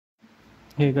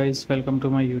Hey guys, welcome to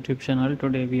my YouTube channel.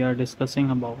 Today we are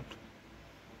discussing about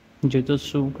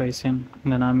Jujutsu Kaisen.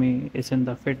 Nanami is in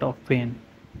the fit of pain.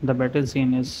 The battle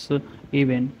scene is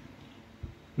even.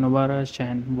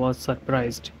 Nobara-chan was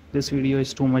surprised. This video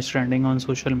is too much trending on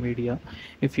social media.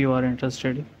 If you are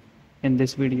interested in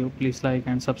this video, please like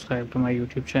and subscribe to my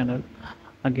YouTube channel.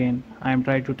 Again, I am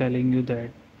trying to telling you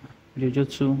that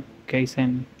Jujutsu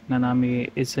Kaisen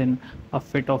Nanami is in a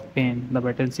fit of pain. The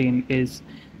battle scene is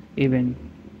even.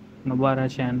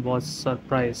 Nobara-chan was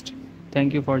surprised.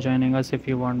 Thank you for joining us. If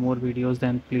you want more videos,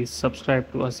 then please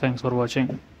subscribe to us. Thanks for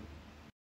watching.